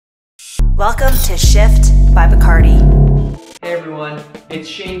Welcome to Shift by Bacardi. Hey everyone, it's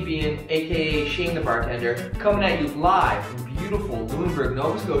Shane Beehan, aka Shane the Bartender, coming at you live from beautiful Lunenburg,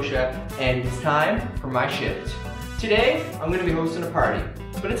 Nova Scotia, and it's time for my shift. Today, I'm going to be hosting a party,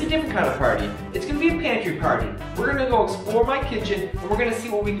 but it's a different kind of party. It's going to be a pantry party. We're going to go explore my kitchen, and we're going to see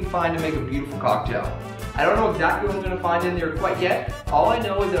what we can find to make a beautiful cocktail. I don't know exactly what I'm going to find in there quite yet. All I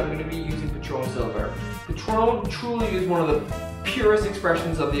know is that I'm going to be using Patron Silver. Patron truly is one of the purest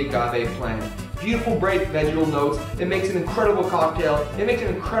expressions of the agave plant. Beautiful, bright vegetal notes. It makes an incredible cocktail. It makes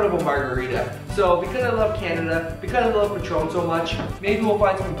an incredible margarita. So because I love Canada, because I love Patron so much, maybe we'll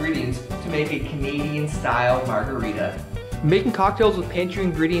find some ingredients to make a Canadian style margarita. Making cocktails with pantry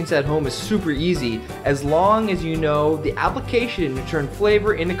ingredients at home is super easy as long as you know the application to turn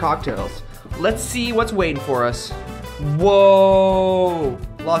flavor into cocktails. Let's see what's waiting for us. Whoa!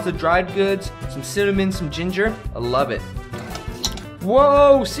 Lots of dried goods, some cinnamon, some ginger. I love it.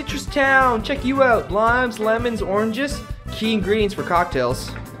 Whoa, Citrus Town, check you out. Limes, lemons, oranges, key ingredients for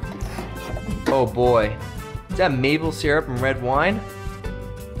cocktails. Oh boy, is that maple syrup and red wine?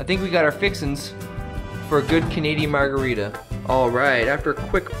 I think we got our fixins for a good Canadian margarita. Alright, after a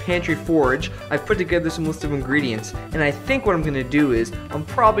quick pantry forage, I've put together some list of ingredients, and I think what I'm gonna do is, I'm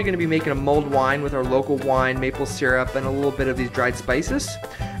probably gonna be making a mulled wine with our local wine, maple syrup, and a little bit of these dried spices.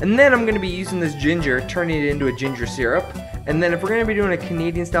 And then I'm gonna be using this ginger, turning it into a ginger syrup. And then if we're gonna be doing a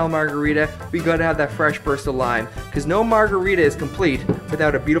Canadian style margarita, we gotta have that fresh burst of lime, because no margarita is complete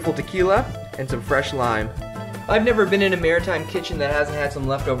without a beautiful tequila and some fresh lime. I've never been in a Maritime kitchen that hasn't had some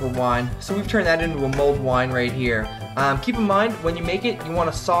leftover wine, so we've turned that into a mulled wine right here. Keep in mind, when you make it, you want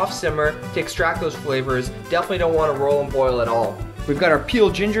a soft simmer to extract those flavors. Definitely don't want to roll and boil at all. We've got our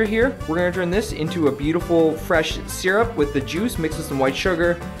peeled ginger here. We're going to turn this into a beautiful fresh syrup with the juice mixed with some white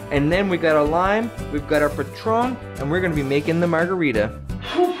sugar. And then we've got our lime, we've got our Patron, and we're going to be making the margarita.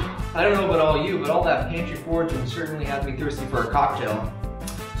 Whew. I don't know about all you, but all that pantry foraging certainly has me thirsty for a cocktail.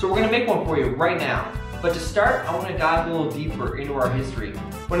 So we're going to make one for you right now. But to start, I want to dive a little deeper into our history.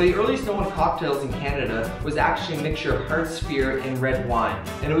 One of the earliest known cocktails in Canada was actually a mixture of hard spirit and red wine,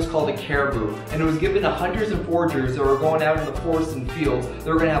 and it was called a caribou. And it was given to hunters and foragers that were going out in the forests and fields. They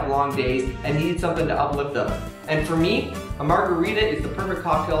were going to have long days and needed something to uplift them. And for me, a margarita is the perfect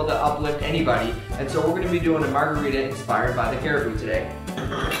cocktail to uplift anybody, and so we're going to be doing a margarita inspired by the caribou today.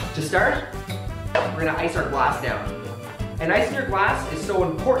 To start, we're going to ice our glass down. And icing your glass is so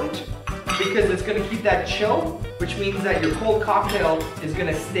important because it's going to keep that chill, which means that your cold cocktail is going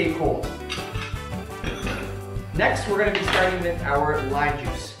to stay cold. Next, we're going to be starting with our lime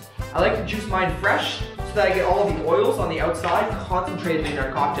juice. I like to juice mine fresh so that I get all the oils on the outside concentrated in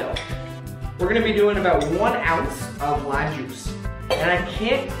our cocktail. We're going to be doing about 1 ounce of lime juice. And I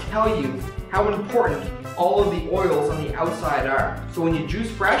can't tell you how important all of the oils on the outside are. So when you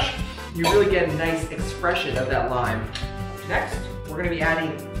juice fresh, you really get a nice expression of that lime. Next, we're going to be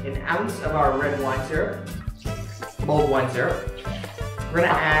adding 1 ounce of our red wine syrup, mulled wine syrup. We're going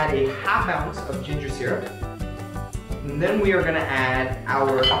to add a 1/2 ounce of ginger syrup. And then we are going to add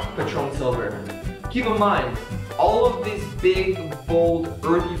our Patron Silver. Keep in mind, all of this big, bold,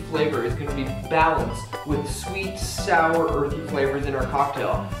 earthy flavor is going to be balanced with sweet, sour, earthy flavors in our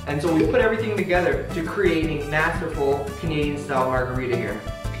cocktail. And so we put everything together to create a masterful Canadian style margarita here.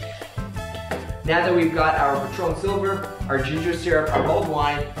 Now that we've got our Patron Silver, our ginger syrup, our mulled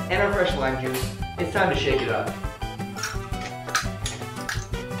wine, and our fresh lime juice, it's time to shake it up.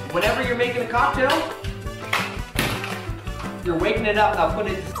 Whenever you're making a cocktail, you're waking it up. Now put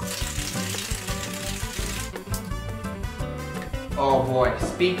it... Oh boy,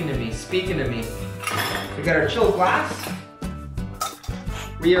 speaking to me, speaking to me. We got our chilled glass.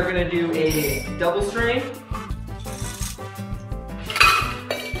 We are gonna do a double strain.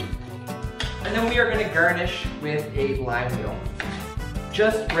 And then we are going to garnish with a lime wheel.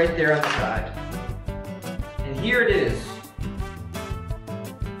 Just right there on the side. And here it is.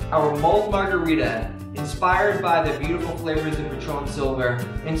 Our mulled margarita, inspired by the beautiful flavors of Patron Silver,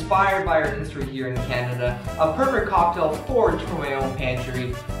 inspired by our history here in Canada, a perfect cocktail forged from my own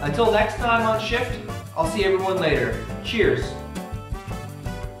pantry. Until next time on Shift, I'll see everyone later. Cheers.